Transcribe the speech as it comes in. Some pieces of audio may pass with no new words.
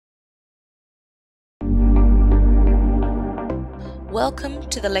Welcome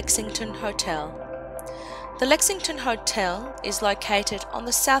to the Lexington Hotel. The Lexington Hotel is located on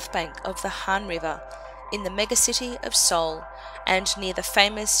the south bank of the Han River in the megacity of Seoul and near the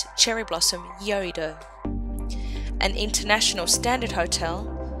famous cherry blossom Yeouido. An international standard hotel,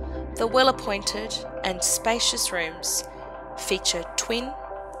 the well-appointed and spacious rooms feature twin,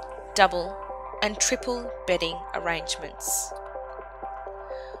 double and triple bedding arrangements.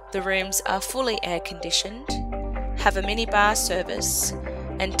 The rooms are fully air-conditioned, have a minibar service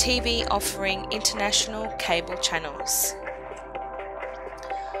and TV offering international cable channels.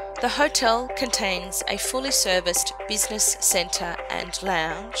 The hotel contains a fully serviced business centre and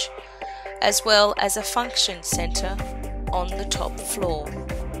lounge, as well as a function centre on the top floor.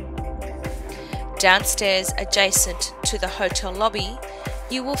 Downstairs, adjacent to the hotel lobby,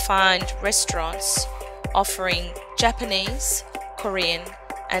 you will find restaurants offering Japanese, Korean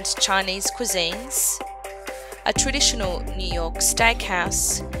and Chinese cuisines, a traditional New York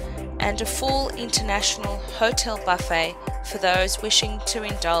steakhouse, and a full international hotel buffet for those wishing to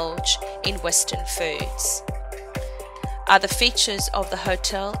indulge in Western foods. Other features of the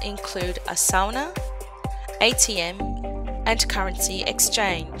hotel include a sauna, ATM, and currency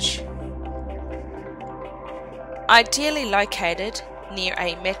exchange. Ideally located near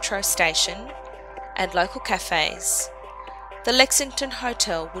a metro station and local cafes, the Lexington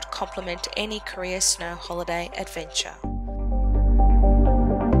Hotel would complement any Korea snow holiday adventure.